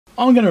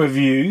I'm going to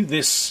review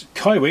this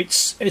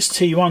Kaiweets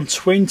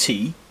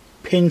ST120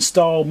 pin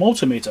style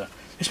multimeter.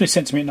 It's been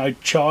sent to me at no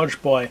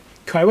charge by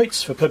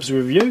Kaiweets for purpose of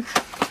review.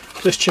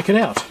 Let's check it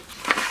out.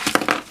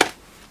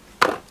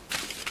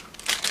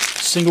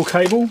 Single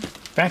cable,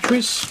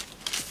 batteries.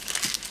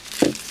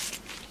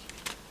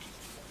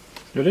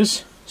 Here it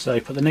is. So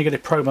you put the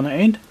negative probe on the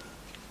end,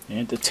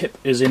 and the tip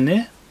is in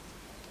there.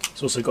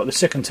 It's also got the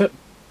second tip.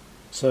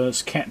 So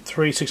it's Cat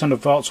 3 600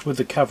 volts with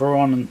the cover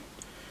on, and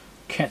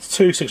Cat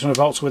 2 600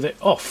 volts with it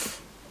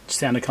off.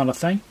 Standard kind of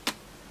thing.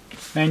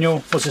 Manual.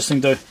 What's this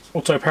thing do?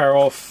 Auto power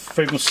off,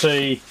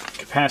 frequency,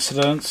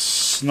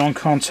 capacitance,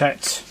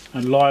 non-contact,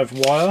 and live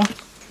wire.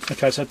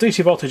 Okay, so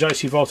DC voltage,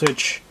 AC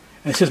voltage,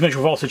 and it says measure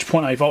voltage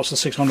 0.8 volts to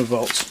 600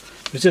 volts.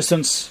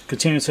 Resistance,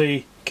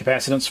 continuity,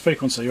 capacitance,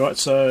 frequency. Right,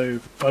 so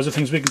those are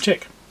things we can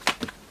check.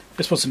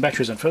 Let's put some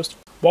batteries in first.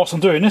 Whilst I'm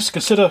doing this,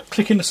 consider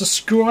clicking the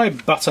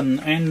subscribe button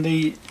and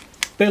the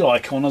bell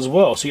icon as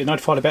well, so you get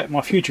notified about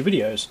my future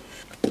videos.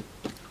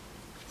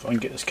 If I can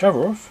get this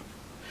cover off.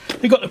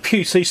 They got the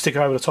QC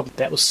sticker over the top.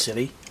 That was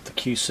silly. The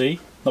QC,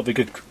 not very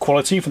good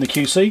quality from the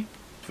QC.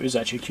 If it is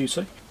actually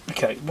QC.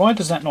 Okay, why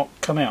does that not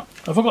come out?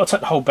 Have I got to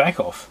take the whole back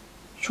off?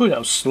 Surely that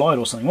was slide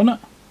or something,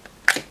 wasn't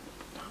it?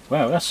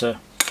 Wow, that's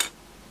a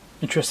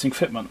interesting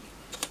fitment.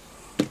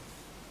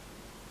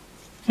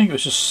 I think it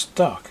was just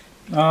stuck.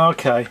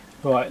 Okay,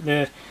 right,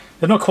 they've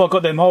not quite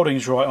got their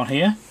mouldings right on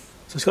here.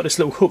 So it's got these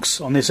little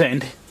hooks on this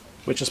end,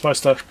 which are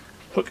supposed to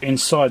hook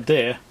inside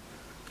there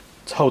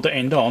to hold the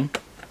end on.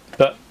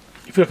 But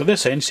if you look at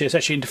this end, see it's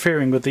actually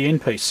interfering with the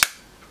end piece.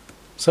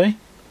 See?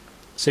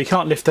 So you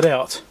can't lift it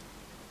out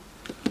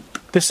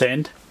this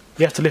end.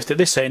 You have to lift it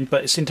this end,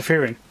 but it's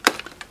interfering. They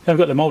haven't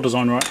got the moulders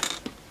on right.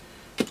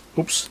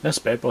 Oops, that's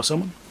bad by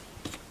someone.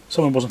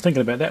 Someone wasn't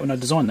thinking about that when I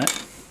designed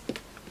that.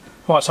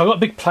 Right, so I've got a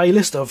big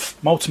playlist of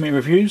multimeter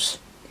reviews.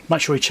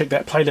 Make sure you check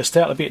that playlist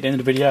out. It'll be at the end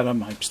of the video. I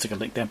might stick a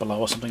link down below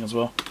or something as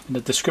well in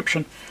the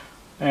description.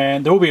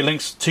 And there will be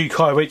links to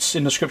Kaiweets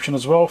in the description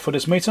as well for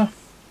this meter.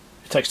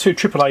 It takes two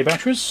AAA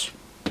batteries.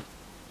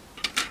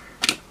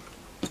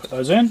 Put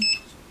those in.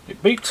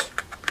 Get beat.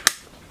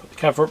 Put the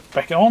cover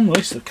back on. At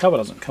least the cover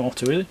doesn't come off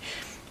too easily.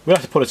 We'll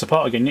have to pull this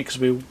apart again because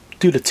we'll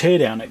do the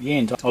teardown at the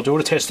end. I'll do all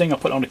the testing. I'll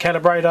put it on the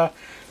calibrator,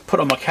 put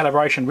on my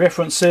calibration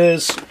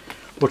references.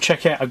 We'll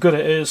check out how good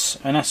it is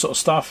and that sort of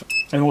stuff,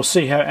 and we'll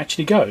see how it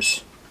actually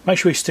goes. Make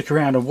sure you stick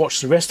around and watch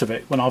the rest of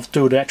it when I've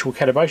done the actual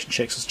calibration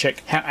checks to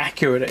check how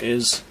accurate it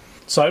is.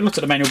 So I looked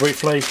at the manual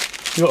briefly.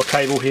 You've got a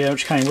cable here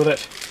which came with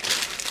it,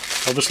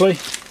 obviously.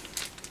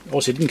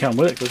 Obviously it didn't come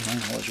with it because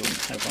otherwise you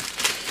wouldn't have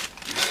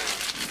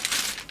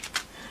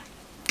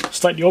one.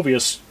 State the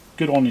obvious.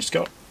 Good on you,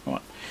 Scott.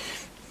 Right.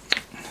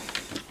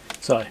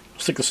 So I'll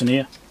stick this in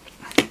here.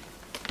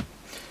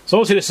 So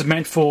obviously this is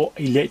meant for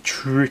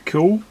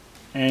electrical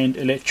and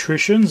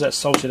electricians.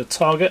 That's obviously the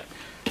target.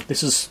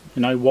 This is,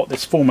 you know, what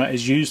this format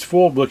is used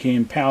for, working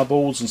in power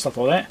balls and stuff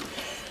like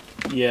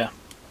that. Yeah.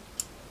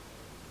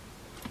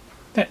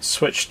 That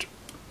switched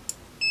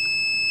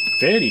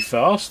fairly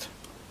fast.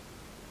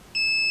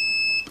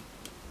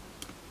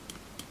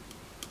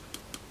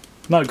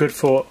 No good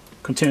for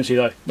continuity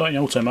though. Not in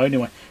auto mode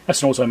anyway.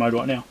 That's in auto mode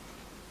right now.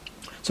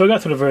 So we'll go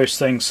through the various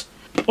things.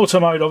 Auto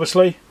mode,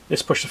 obviously.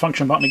 Let's push the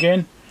function button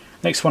again.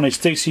 Next one is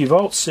DC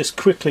volts. Let's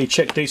quickly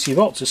check DC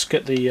volts. Let's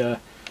get the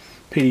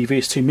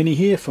PDVS2 Mini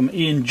here from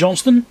Ian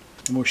Johnston,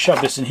 and we'll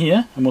shove this in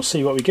here and we'll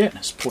see what we get.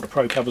 Let's pull the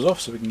probe covers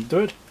off so we can do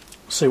it.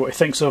 See what he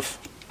thinks of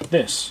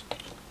this.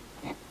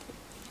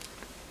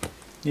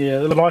 Yeah,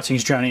 the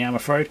lighting's drowning out, I'm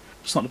afraid.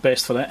 It's not the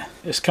best for that.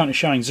 It's currently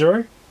showing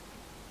 0.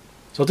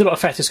 So I do like the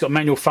fact it's got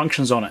manual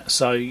functions on it,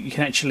 so you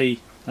can actually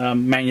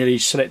manually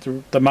select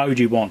the mode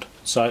you want.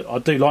 So I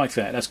do like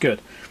that. That's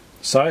good.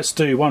 So let's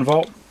do 1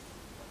 volt.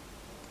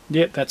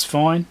 Yep, that's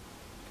fine.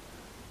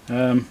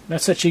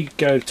 Let's actually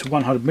go to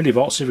 100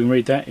 millivolts, see if we can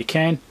read that. It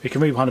can. We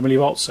can read 100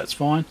 millivolts, that's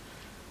fine.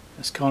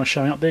 That's kind of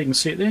showing up there, you can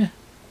see it there.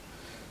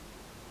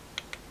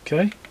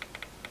 Okay.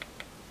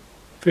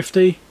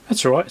 50,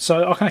 that's alright.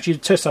 So I can actually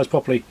test those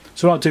properly.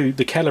 So when I do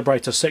the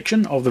calibrator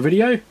section of the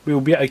video, we will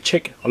be able to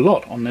check a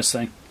lot on this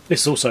thing.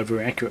 This is also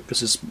very accurate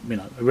because it's, you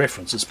know, a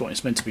reference, it's what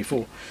it's meant to be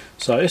for.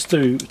 So let's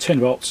do 10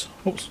 volts.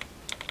 Oops.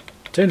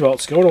 10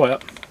 volts, go all the way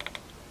up.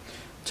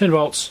 10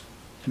 volts.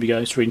 Here we go,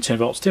 it's reading 10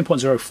 volts,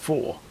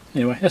 10.04.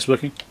 Anyway, that's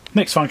working.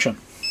 Next function.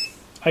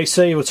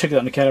 AC, we'll check that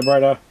on the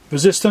calibrator.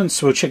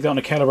 Resistance, we'll check that on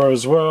the calibrator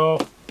as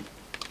well.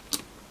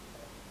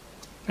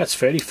 That's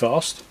fairly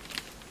fast.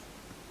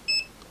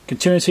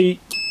 Continuity.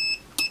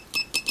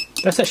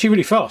 That's actually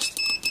really fast.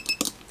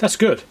 That's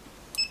good.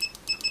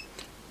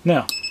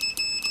 Now,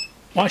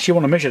 I actually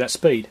want to measure that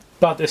speed,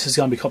 but this is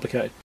going to be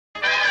complicated.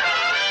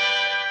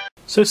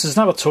 So this is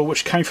another tool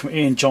which came from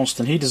Ian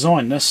Johnston. He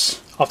designed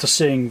this after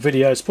seeing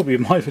videos, probably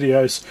my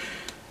videos,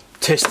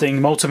 testing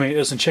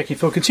multimeters and checking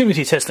for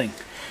continuity testing.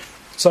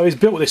 So he's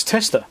built this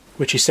tester,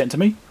 which he sent to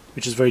me,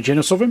 which is very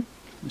generous of him.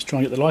 Let's try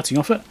and get the lighting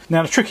off it.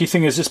 Now the tricky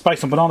thing is it's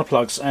based on banana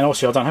plugs, and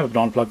obviously I don't have a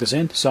banana plug this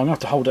end, so I'm going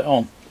to have to hold it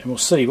on, and we'll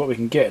see what we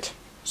can get.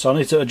 So I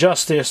need to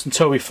adjust this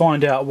until we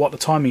find out what the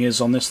timing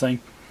is on this thing.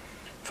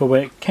 for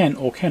where it can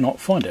or cannot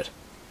find it.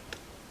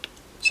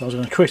 So I was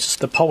going to increase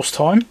the pulse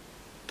time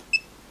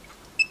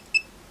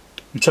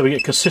until we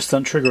get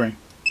consistent triggering.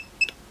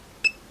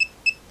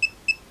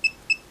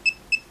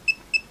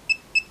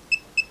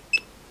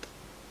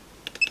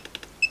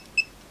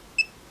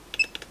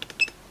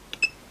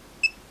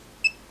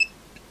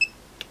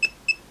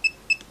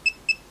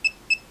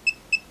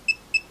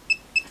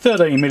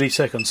 "13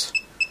 milliseconds.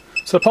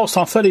 So the pulse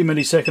time 30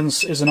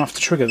 milliseconds is enough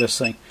to trigger this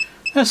thing.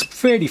 That's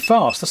fairly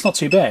fast, that's not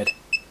too bad.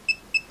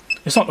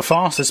 It's not the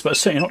fastest, but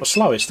it's certainly not the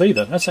slowest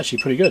either. That's actually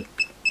pretty good.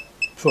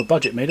 For a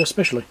budget meter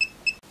especially.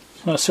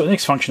 So let's see what the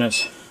next function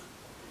is.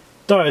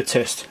 Diode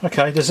test.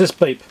 Okay, does this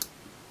beep?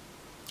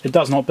 It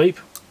does not beep,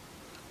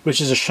 which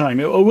is a shame.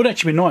 It would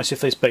actually be nice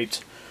if this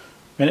beeped.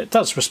 And it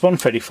does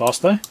respond fairly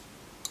fast though.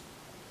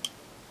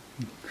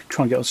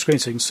 Try and get on the screen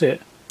so you can see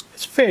it.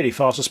 It's fairly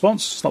fast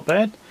response, it's not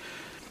bad.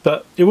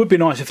 But it would be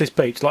nice if this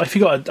beeped. Like if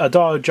you got a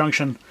diode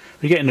junction,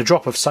 you're getting a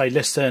drop of say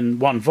less than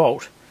 1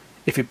 volt,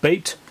 if it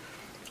beeped.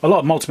 A lot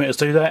of multimeters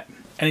do that,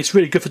 and it's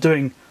really good for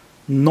doing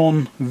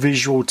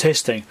non-visual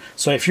testing.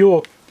 So if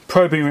you're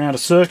probing around a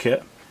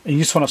circuit and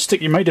you just want to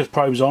stick your meter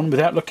probes on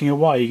without looking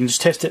away, you can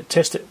just test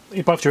it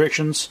in both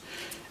directions,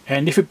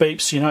 and if it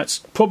beeps, you know it's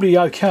probably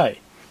okay.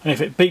 And if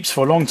it beeps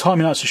for a long time,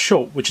 you know it's a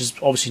short, which is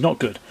obviously not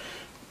good.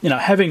 You know,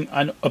 having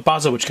a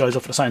buzzer which goes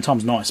off at the same time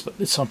is nice, but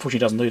this unfortunately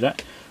doesn't do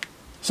that.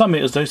 Some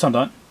meters do, some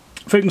don't.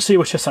 Frequency,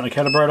 we'll test on a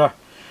calibrator.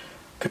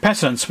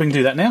 Capacitance, we can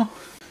do that now.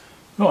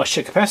 Oh, let's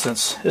check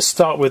capacitance. Let's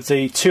start with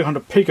the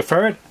 200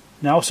 picofarad.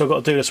 Now, also I've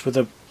got to do this with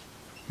the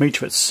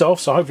meter itself,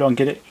 so hopefully I can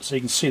get it so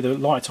you can see the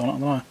light on it. I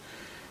don't know.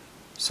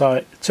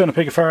 So, 200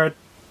 picofarad,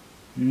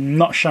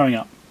 not showing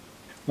up.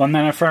 1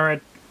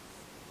 nanofarad,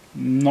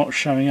 not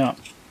showing up.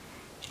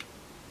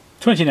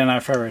 20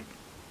 nanofarad,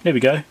 there we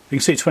go. You can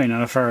see 20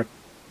 nanofarad.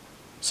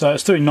 So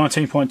it's doing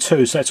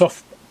 19.2, so it's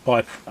off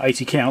by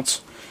 80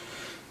 counts.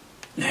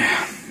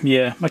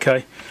 Yeah,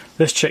 okay.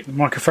 Let's check the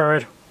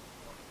microfarad.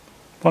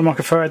 1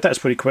 microfarad, that's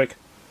pretty quick.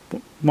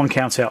 1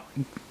 count out.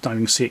 Don't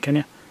even see it, can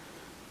you?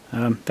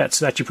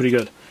 That's actually pretty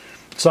good.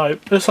 So,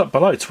 it's like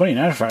below 20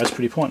 nanofarad, it's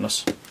pretty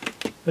pointless.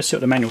 Let's see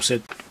what the manual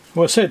said.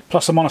 Well, it said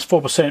plus or minus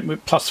 4%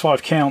 with plus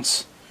 5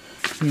 counts.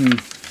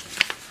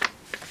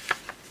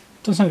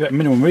 Doesn't say about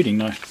minimum reading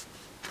though.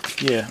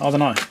 Yeah, I don't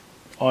know.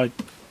 I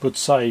would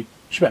say you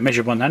should about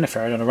measure 1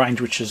 nanofarad on a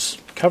range which is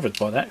covered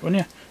by that,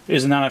 wouldn't you? It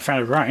is a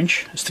nanofarad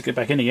range. Let's stick it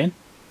back in again.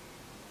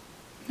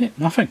 Yeah,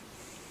 nothing.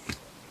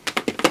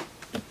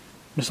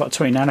 It's like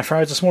 20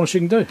 nanofarads, the smallest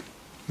you can do.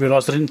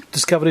 Realised I didn't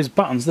discover these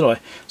buttons, did I?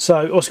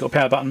 So, also got a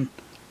power button,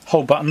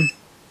 hold button,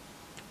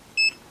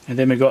 and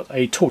then we've got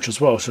a torch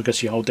as well, so I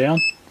guess you hold down,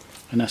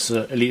 and that's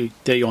a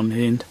LED on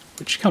the end,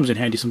 which comes in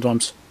handy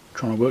sometimes,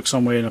 trying to work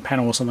somewhere in a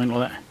panel or something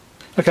like that.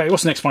 Okay,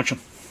 what's the next function?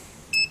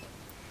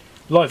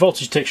 Live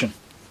voltage detection.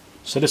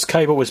 So this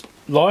cable is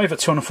live at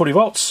 240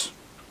 volts.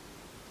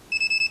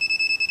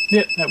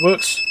 Yep, that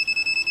works.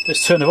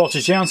 Let's turn the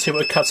voltage down, see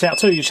what it cuts out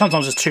to.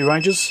 Sometimes there's 2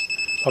 ranges,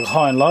 like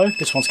high and low.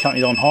 This one's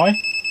currently on high.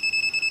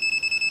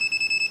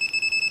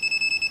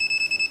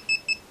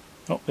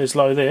 Oh, there's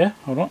low there.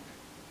 Hold on.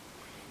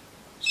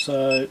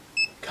 So,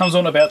 comes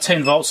on about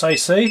 10 volts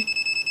AC.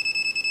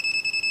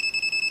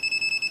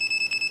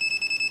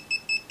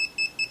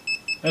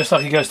 It looks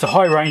like it goes to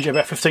high range at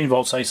about 15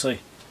 volts AC.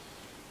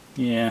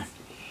 Yeah.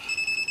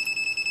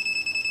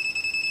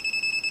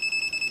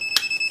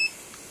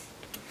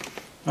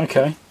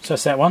 Okay, so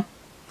that's that one.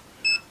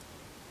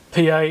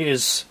 PA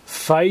is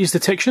phase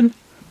detection.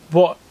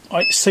 What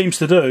it seems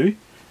to do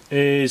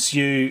is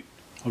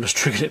I've just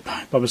triggered it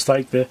by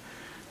mistake there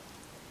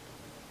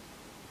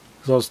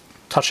because I was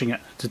touching it,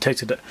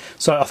 detected it.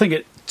 So I think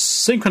it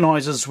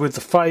synchronizes with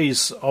the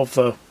phase of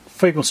the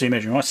frequency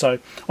measuring, right? So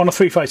on a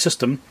 3-phase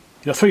system,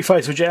 you've got 3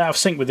 phases which are out of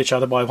sync with each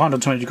other by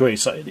 120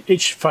 degrees. So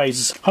each phase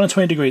is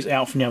 120 degrees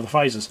out from the other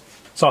phases.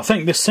 So I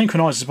think this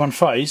synchronizes one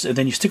phase, and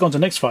then you stick on to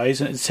the next phase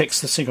and it detects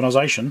the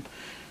synchronization,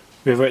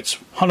 whether it's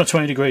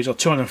 120 degrees or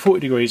 240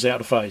 degrees out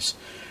of phase.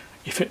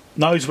 If it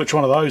knows which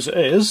one of those it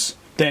is,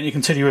 then it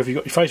can tell you whether you've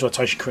got your phase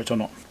rotation correct or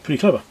not. Pretty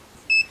clever.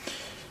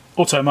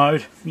 Auto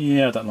mode.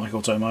 Yeah, I don't like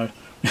auto mode.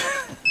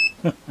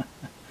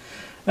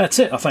 That's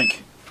it, I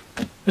think.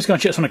 Let's go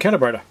and check this on the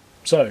calibrator.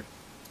 So,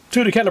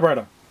 to the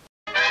calibrator.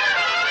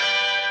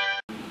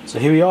 So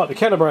here we are at the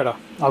calibrator.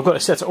 I've got it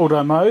set to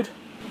auto mode.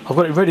 I've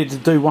got it ready to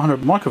do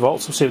 100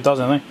 microvolts. We'll see if it does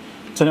anything.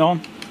 Turn it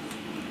on.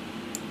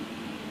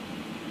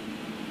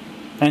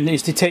 And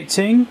it's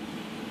detecting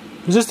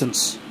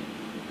resistance.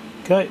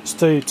 Okay, let's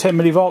do 10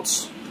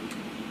 millivolts.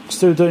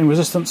 Still doing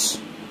resistance.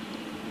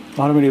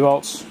 100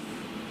 millivolts.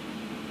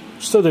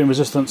 Still doing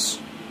resistance.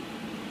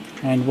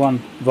 And 1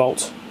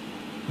 volt,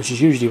 which is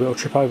usually where it'll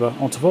trip over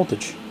onto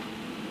voltage.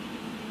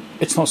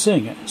 It's not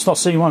seeing it. It's not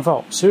seeing 1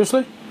 volt.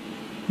 Seriously?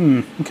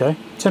 Okay.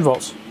 10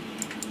 volts.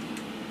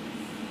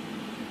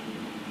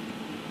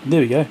 There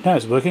we go. Now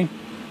it's working.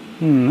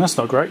 That's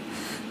not great.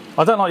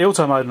 I don't like the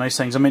auto mode on these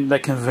things. I mean, they're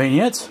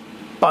convenient,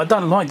 but I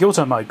don't like the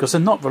auto mode because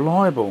they're not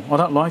reliable. I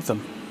don't like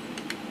them.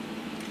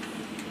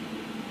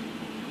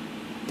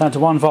 Down to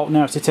 1 volt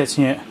now, it's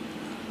detecting it.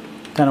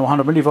 down to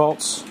 100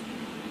 millivolts.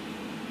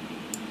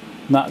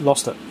 Nah,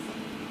 lost it.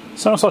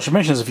 So I should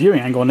mention there's a viewing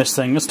angle on this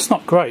thing. It's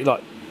not great.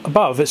 Like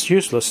above, it's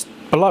useless.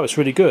 Below, it's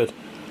really good.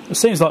 It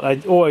seems like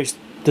they always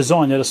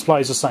design their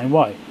displays the same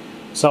way.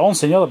 So on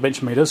the other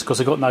bench meters, because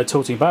they've got no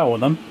tilting barrel on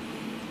them,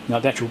 you know,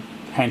 the actual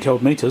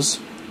handheld meters,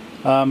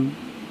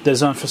 there's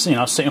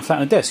sitting flat on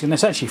the desk, and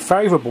it's actually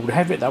favourable to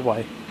have it that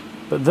way.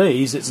 But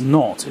these, it's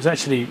not. It's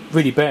actually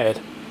really bad.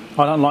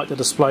 I don't like the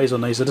displays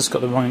on these. They've just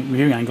got the wrong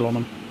viewing angle on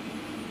them.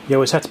 You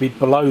always have to be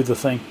below the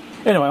thing.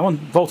 Anyway, I'm on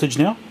voltage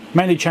now.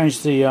 Mainly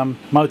changed the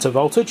motor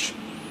voltage.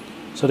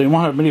 So doing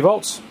 100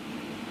 millivolts,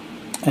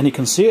 and you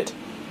can see it.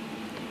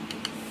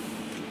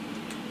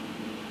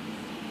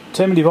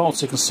 10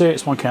 millivolts, you can see it.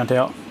 It's one count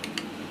out.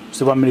 It's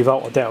the 1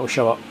 millivolt. I doubt it will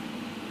show up.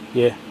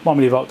 Yeah, 1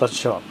 millivolt doesn't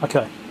show up.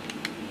 Okay,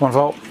 1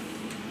 volt.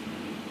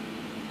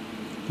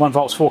 1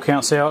 volt's 4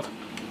 counts out.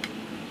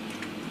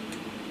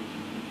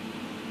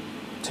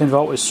 10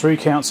 volt is 3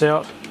 counts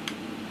out.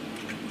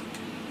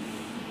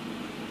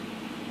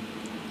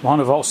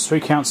 100 volts, 3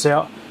 counts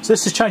out. So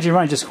this is changing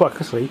ranges quite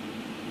quickly.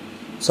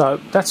 So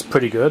that's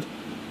pretty good.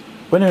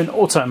 When they're in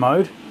auto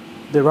mode,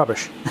 they're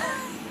rubbish.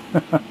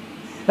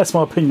 That's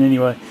my opinion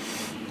anyway.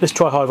 Let's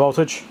try high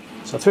voltage.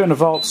 So 300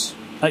 volts,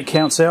 8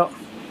 counts out.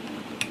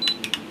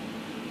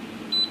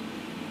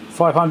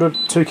 500,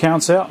 2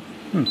 counts out.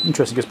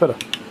 Interesting, gets better.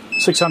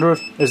 600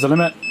 is the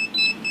limit.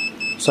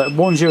 So it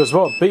warns you as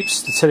well, it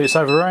beeps to tell you it's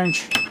over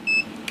range.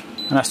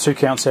 And that's 2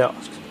 counts out.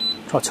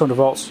 Try 200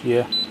 volts,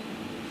 yeah.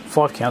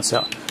 5 counts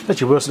out. It's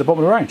actually worse at the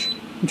bottom of the range.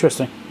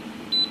 Interesting.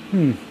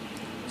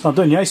 So I'm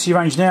doing the AC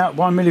range now,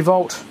 1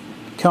 millivolt,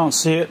 can't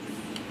see it.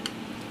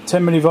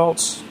 10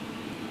 millivolts,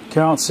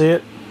 can't see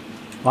it.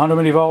 100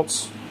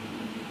 millivolts.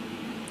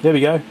 There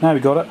we go, now we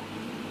got it.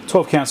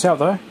 12 counts out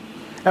though.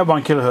 At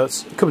 1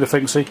 kilohertz, it could be the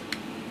frequency.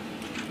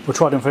 We'll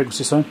try doing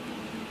frequency soon.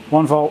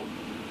 1 volt,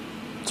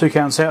 2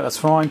 counts out, that's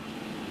fine.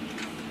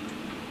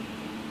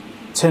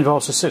 10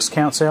 volts is 6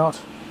 counts out.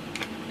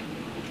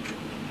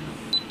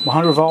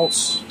 100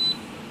 volts.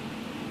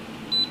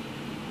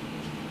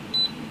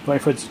 Wait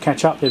for it to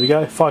catch up, there we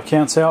go, 5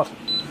 counts out.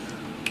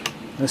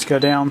 Let's go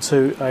down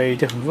to a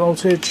different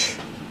voltage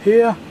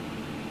here.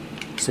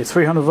 Let's see,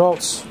 300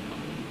 volts.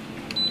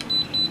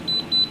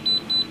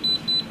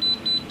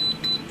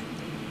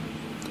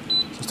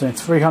 So it's doing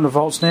 300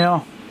 volts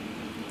now.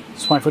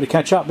 Just wait for it to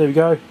catch up, there we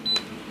go.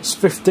 It's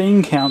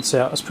 15 counts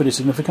out, that's pretty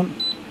significant.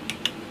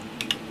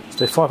 Let's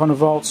do 500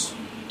 volts.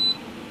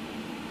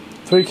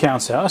 3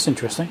 counts out, that's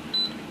interesting.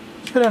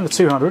 Let's go down to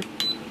 200.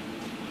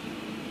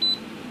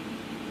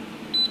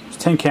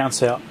 10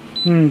 counts out.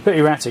 Bit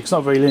erratic, it's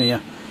not very linear.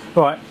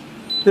 Right,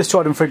 let's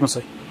try them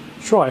frequency.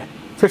 Try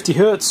 50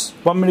 Hertz,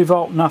 1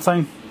 millivolt,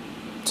 nothing.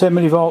 10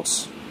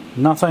 millivolts,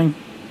 nothing.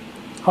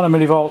 100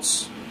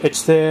 millivolts,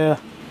 it's there.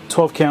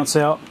 12 counts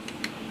out.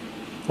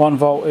 1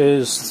 volt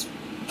is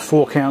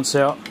 4 counts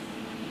out.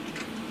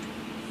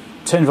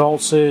 10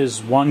 volts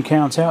is 1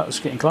 count out, it's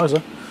getting closer.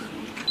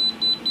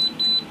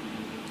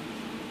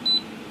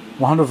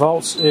 100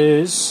 volts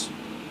is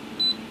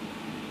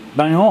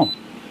bang on.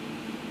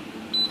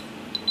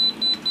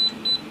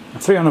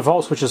 300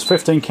 volts, which is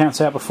 15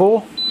 counts out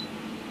before,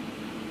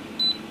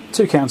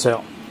 2 counts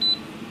out.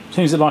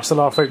 Seems it likes the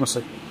lower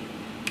frequency.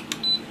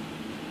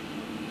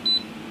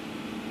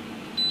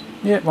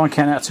 Yeah, 1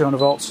 count out, 200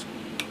 volts.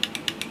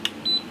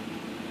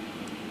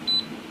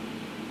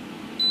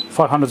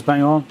 500's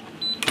bang on.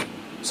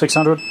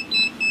 600,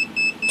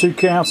 2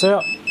 counts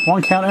out,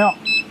 1 count out.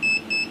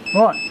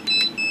 Right.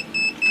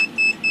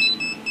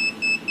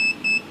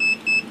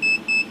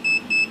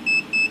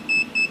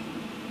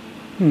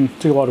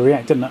 Took a while to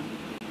react, didn't it?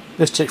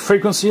 Let's check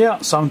frequency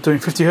out. So I'm doing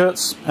 50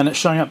 Hertz and it's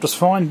showing up just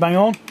fine, bang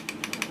on.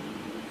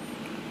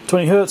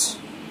 20 Hertz,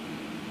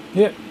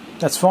 yep,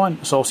 that's fine.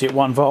 It's obviously at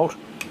 1 volt.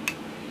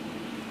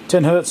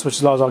 10 Hertz, which is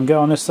as low as I can go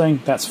on this thing,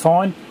 that's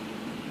fine.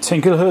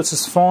 10 kilohertz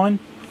is fine.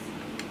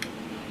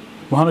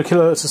 100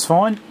 kilohertz is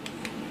fine.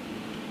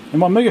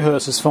 And 1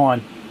 megahertz is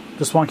fine.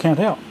 Just 1 count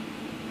out.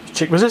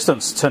 Check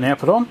resistance, turn the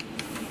output on.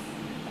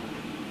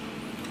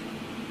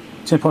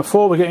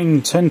 10.4, we're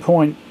getting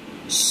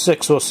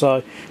 10.6 or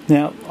so.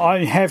 Now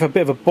I have a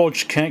bit of a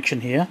bodged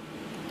connection here,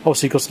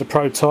 obviously because of the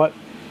prototype,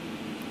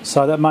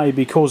 so that may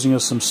be causing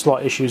us some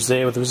slight issues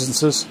there with the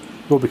resistances.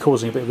 We'll be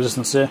causing a bit of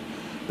resistance there,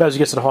 but as you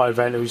get to the higher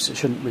values it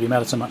shouldn't really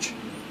matter so much.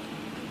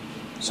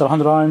 So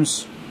 100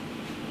 ohms,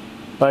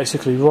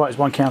 basically right is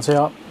 1 count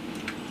out.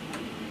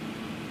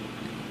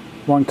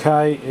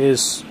 1k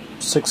is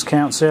 6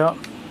 counts out.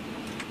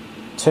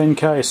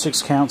 10k is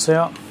 6 counts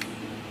out.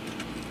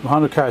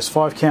 100k is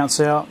 5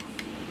 counts out.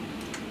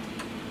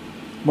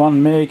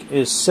 1 meg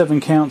is 7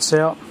 counts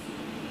out.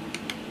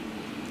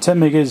 10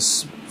 meg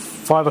is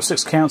 5 or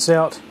 6 counts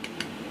out.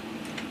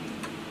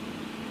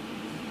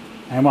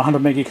 And 100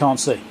 meg you can't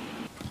see.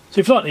 So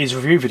if you like these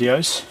review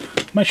videos,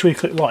 make sure you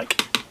click like.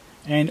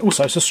 And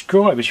also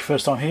subscribe if it's your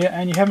first time here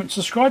and you haven't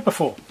subscribed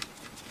before.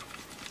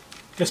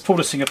 Let's pull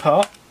this thing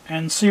apart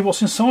and see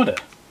what's inside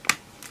it.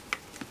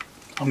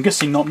 I'm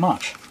guessing not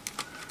much.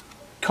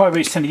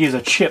 Kaiweets tend to use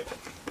a chip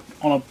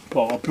on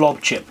a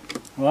blob chip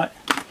right?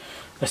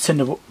 They tend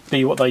to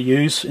be what they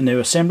use in their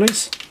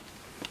assemblies,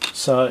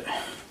 so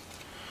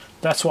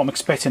that's what I'm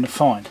expecting to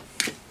find.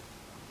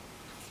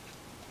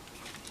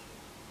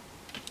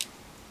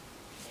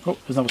 Oh,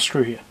 there's another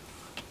screw here.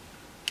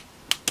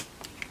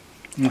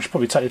 And I should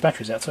probably take the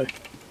batteries out too.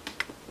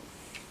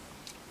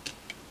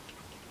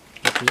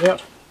 Batteries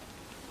out.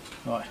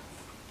 Right.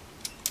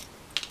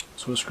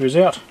 So the screws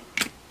out.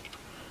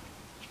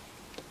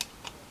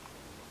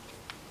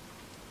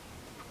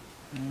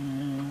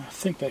 I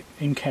think that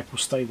end cap will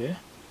stay there.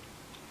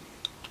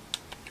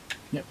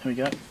 Yep, there we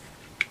go.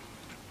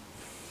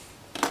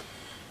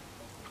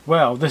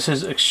 Wow, this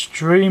is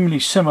extremely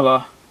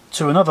similar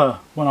to another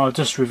one I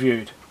just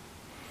reviewed.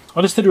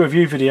 I just did a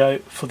review video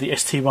for the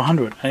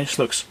ST100 and it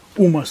looks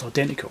almost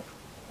identical.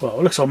 Well,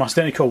 it looks almost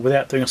identical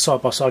without doing a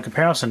side-by-side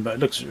comparison, but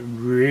it looks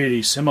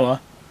really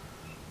similar.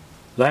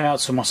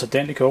 Layouts are almost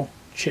identical,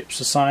 chips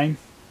the same,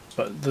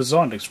 but the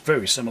design looks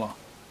very similar.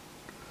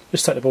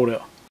 Let's take the board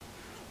out.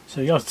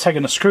 So you guys are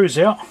taking the screws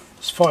out.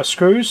 There's 5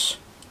 screws.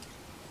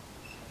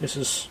 This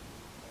is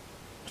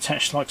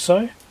attached like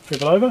so,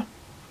 flip it over.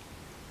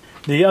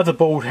 The other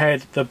board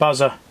had the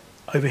buzzer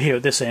over here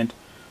at this end.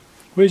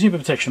 Where's the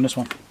input protection on this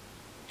one?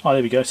 Oh,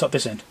 there we go, it's up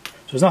this end.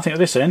 So there's nothing at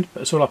this end,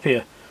 but it's all up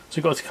here. So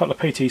we've got a couple of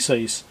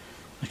PTCs,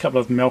 a couple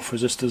of MELF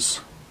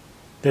resistors.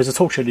 There's a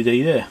torch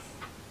LED there.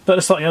 But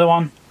it's like the other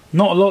one,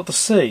 not a lot to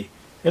see.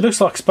 It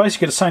looks like it's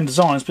basically the same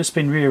designs, but it's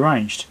been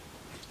rearranged.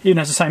 It even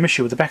has the same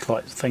issue with the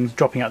backlight things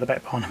dropping out the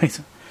back behind the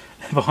meter,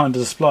 behind the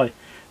display.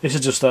 This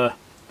is just a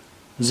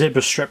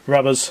zebra strip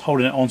rubbers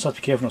holding it on, so I have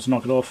to be careful not to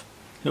knock it off.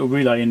 Little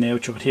relay in there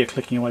which I could hear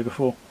clicking away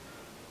before.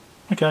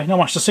 Okay, not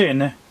much to see in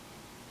there.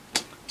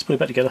 Let's put it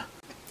back together.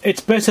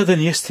 It's better than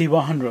the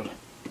ST100,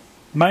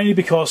 mainly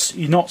because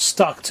you're not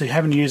stuck to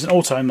having to use an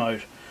auto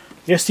mode.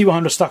 The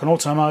ST100 is stuck in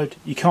auto mode,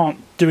 you can't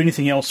do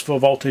anything else for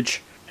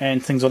voltage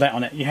and things like that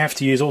on it. You have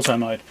to use auto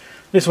mode.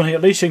 This one here,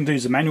 at least you can do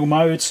the manual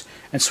modes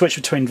and switch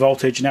between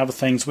voltage and other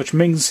things, which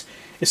means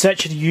it's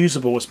actually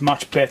usable, it's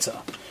much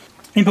better.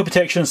 Input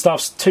protection and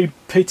stuff's 2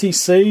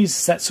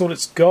 PTCs, that's all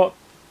it's got.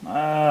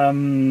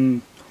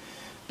 Not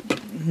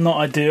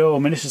ideal. I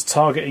mean, this is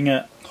targeting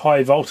at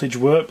high voltage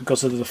work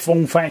because of the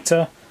form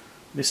factor.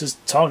 This is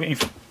targeting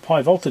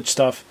high voltage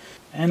stuff,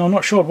 and I'm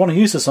not sure I'd want to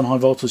use this on high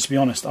voltage, to be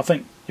honest. I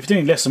think if you're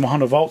doing less than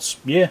 100 volts,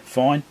 yeah,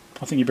 fine.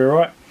 I think you'd be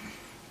alright.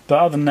 But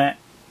other than that,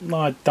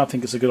 I don't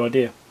think it's a good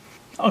idea.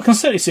 I can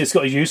certainly see it's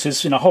got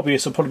uses. You know,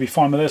 hobbyists will probably be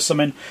fine with this. I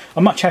mean,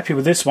 I'm much happier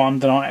with this one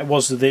than I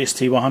was with the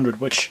ST100,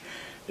 which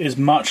is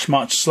much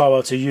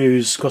slower to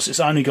use because it's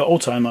only got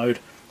auto mode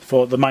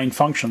for the main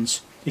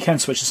functions. You can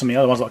switch to some of the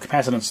other ones like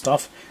capacitance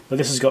stuff, but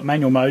this has got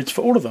manual modes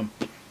for all of them,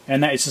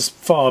 and that is just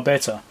far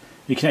better.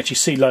 You can actually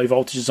see low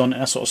voltages on it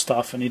and that sort of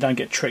stuff, and you don't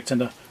get tricked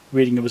into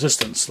reading the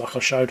resistance like I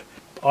showed.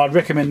 I'd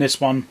recommend this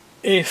one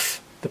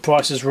if the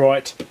price is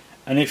right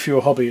and if you're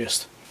a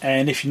hobbyist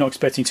and if you're not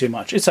expecting too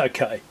much. It's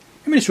okay.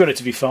 I mean, it's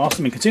relatively fast.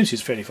 I mean, continuously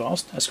is fairly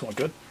fast. That's quite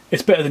good.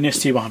 It's better than the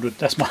ST100.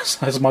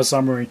 That's my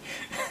summary.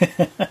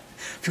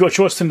 If you've got a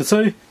choice between the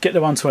two, get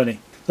the 120.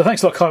 So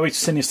thanks a lot, Kaiweets, for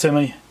sending this to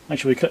me. Make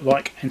sure you click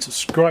like and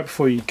subscribe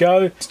before you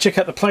go. Check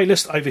out the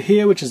playlist over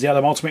here, which is the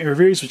other Multimeter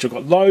reviews, which I've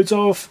got loads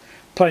of.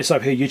 Playlist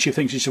over here, YouTube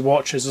thinks you should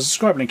watch. There's a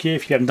subscribe link here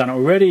if you haven't done it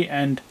already.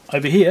 And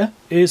over here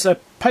is a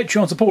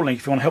Patreon support link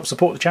if you want to help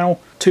support the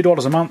channel.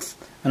 $2 a month.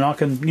 And I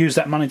can use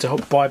that money to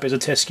help buy a bit of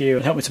test gear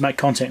and help me to make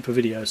content for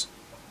videos.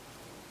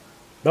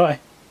 Bye.